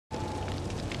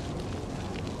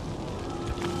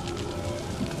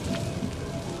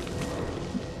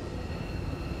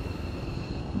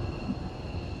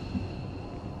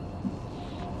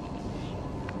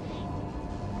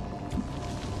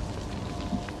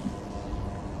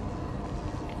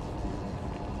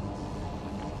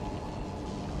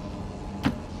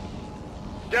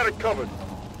Get it covered.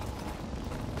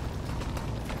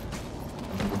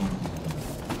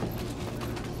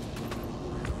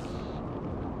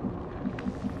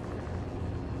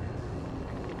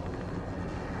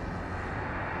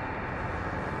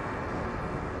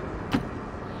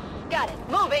 Got it.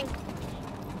 Moving.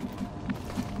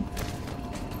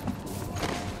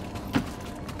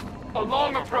 A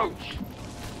long approach.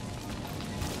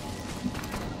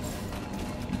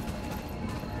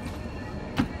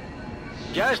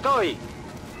 Ya estoy.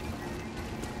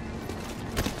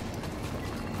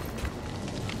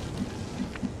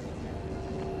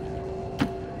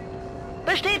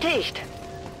 Bestätigt.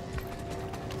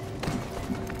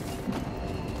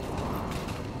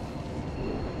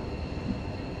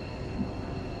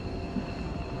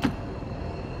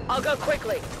 I'll go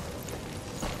quickly.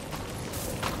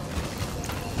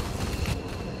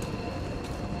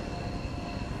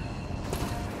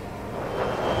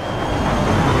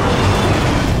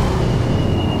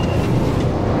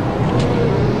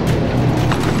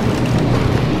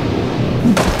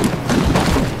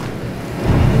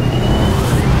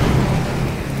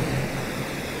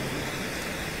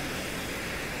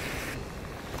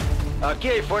 Aquí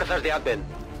hay fuerzas de Advent.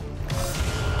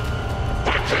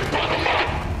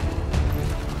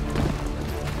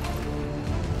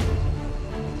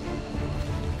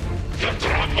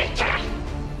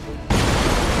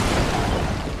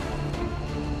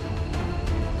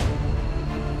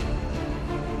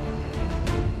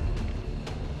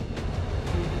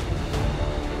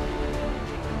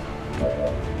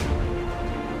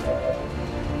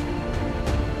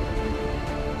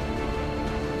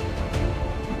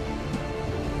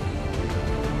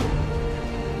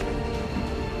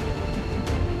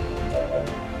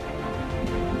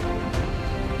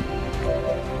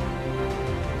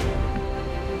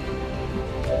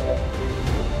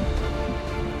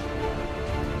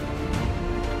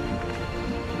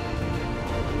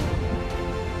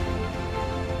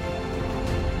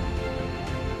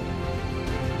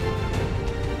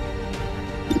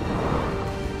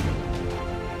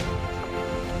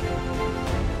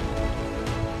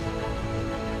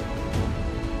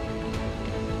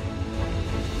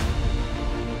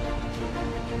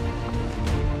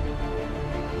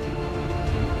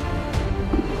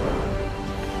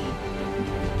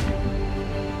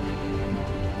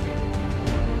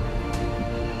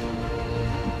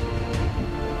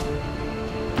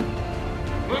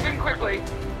 Moving quickly.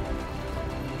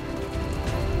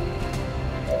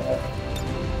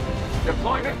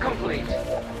 Deployment complete.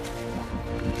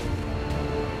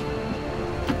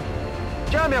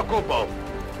 Ya me ocupo.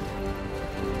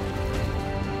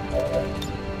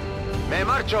 Me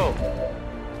marcho.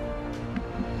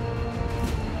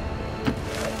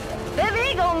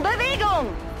 Bewegung,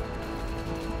 Bewegung!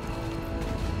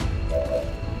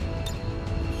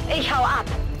 Ich hau ab.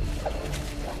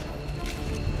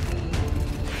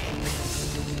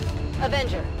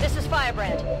 Avenger, this is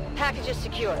Firebrand. Package is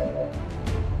secure.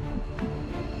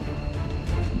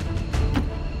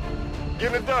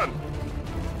 Get it done.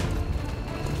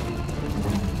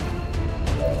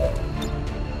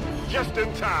 Just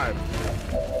in time.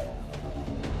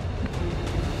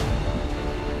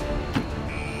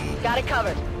 Got it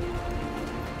covered.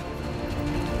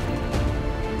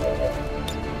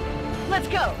 Let's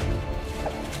go.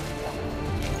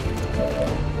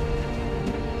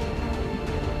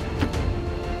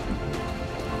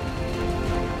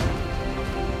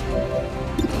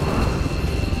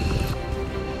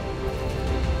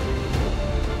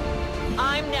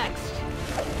 I'm next.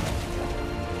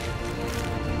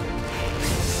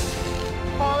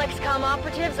 All XCom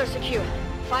operatives are secure.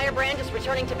 Firebrand is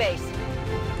returning to base.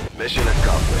 Mission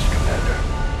accomplished, Commander.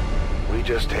 We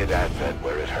just hit Advent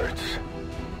where it hurts.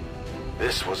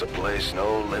 This was a place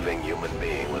no living human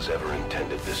being was ever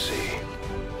intended to see.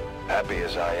 Happy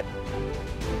as I am.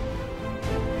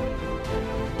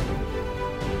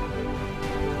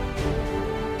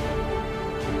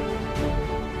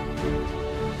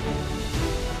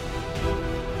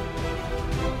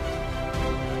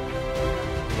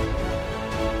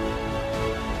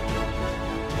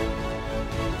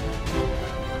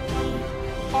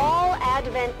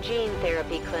 Advent gene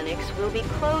therapy clinics will be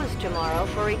closed tomorrow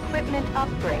for equipment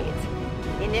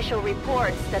upgrades. Initial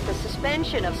reports that the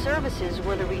suspension of services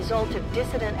were the result of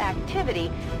dissident activity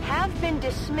have been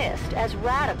dismissed as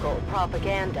radical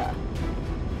propaganda.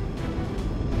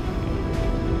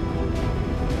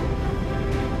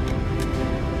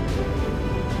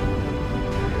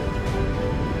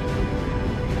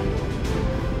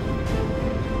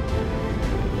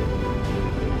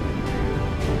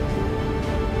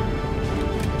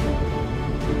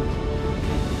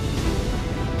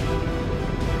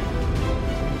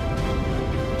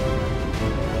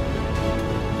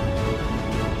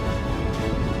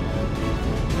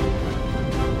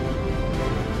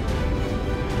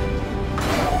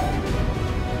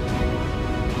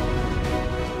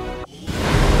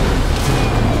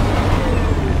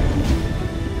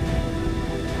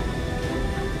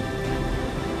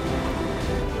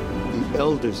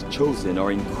 Elders Chosen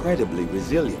are incredibly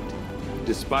resilient.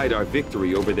 Despite our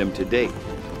victory over them to date,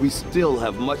 we still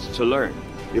have much to learn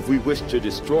if we wish to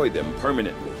destroy them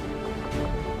permanently.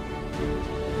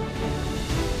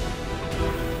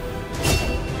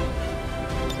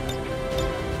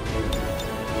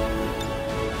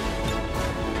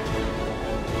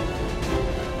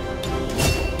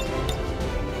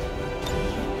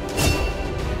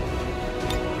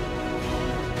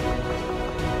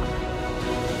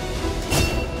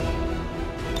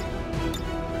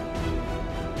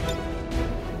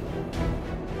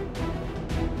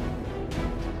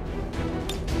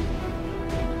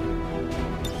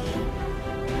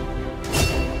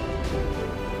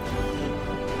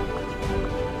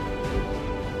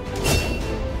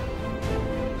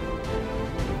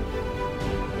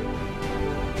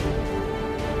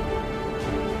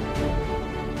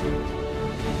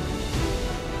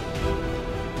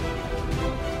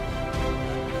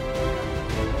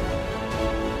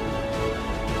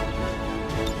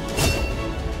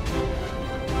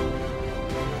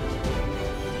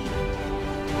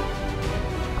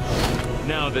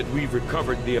 Now that we've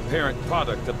recovered the apparent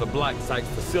product of the Blacksite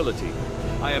facility,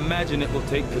 I imagine it will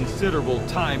take considerable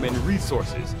time and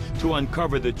resources to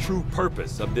uncover the true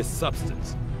purpose of this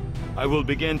substance. I will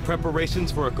begin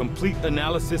preparations for a complete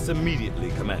analysis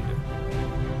immediately, Commander.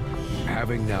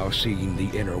 Having now seen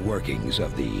the inner workings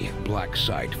of the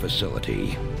Blacksite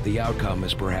facility, the outcome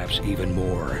is perhaps even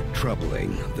more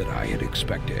troubling than I had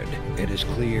expected. It is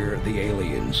clear the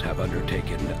aliens have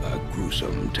undertaken a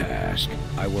gruesome task.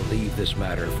 I will leave this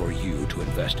matter for you to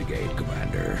investigate,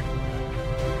 Commander.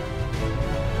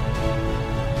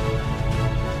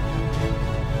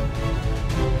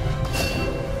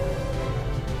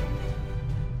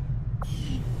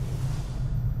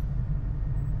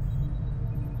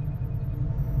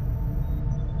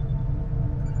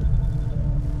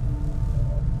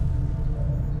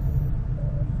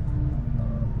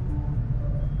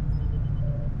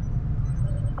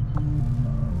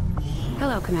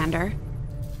 Hello, Commander.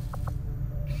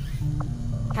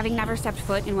 Having never stepped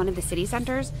foot in one of the city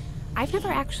centers, I've never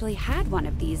actually had one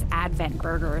of these Advent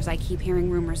burgers I keep hearing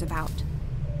rumors about.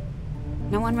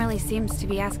 No one really seems to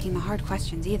be asking the hard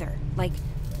questions either. Like,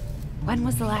 when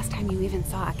was the last time you even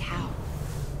saw a cow?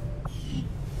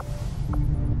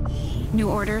 New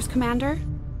orders, Commander?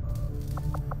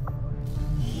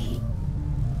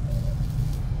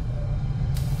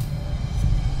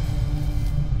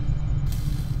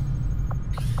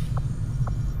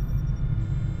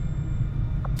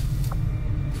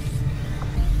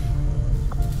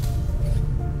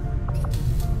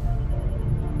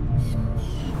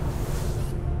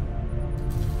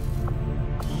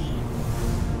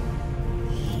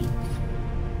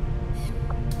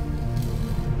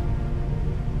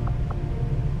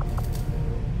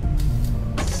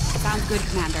 Sounds good,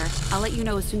 Commander. I'll let you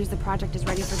know as soon as the project is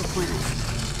ready for deployment.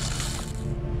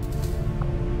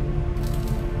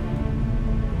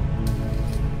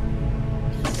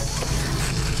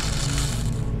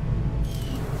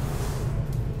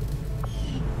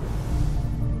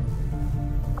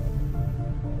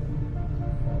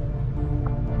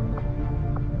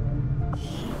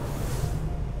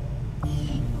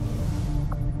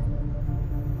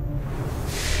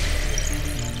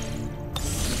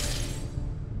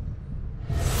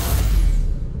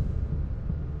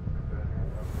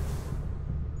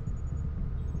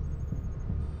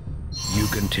 You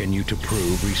continue to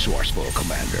prove resourceful,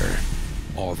 Commander.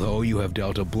 Although you have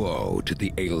dealt a blow to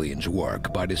the aliens'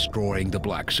 work by destroying the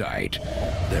Blacksite,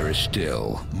 there is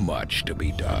still much to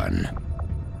be done.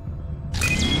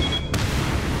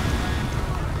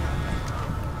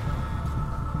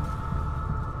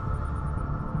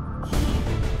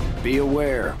 Be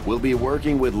aware, we'll be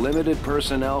working with limited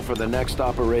personnel for the next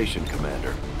operation,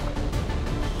 Commander.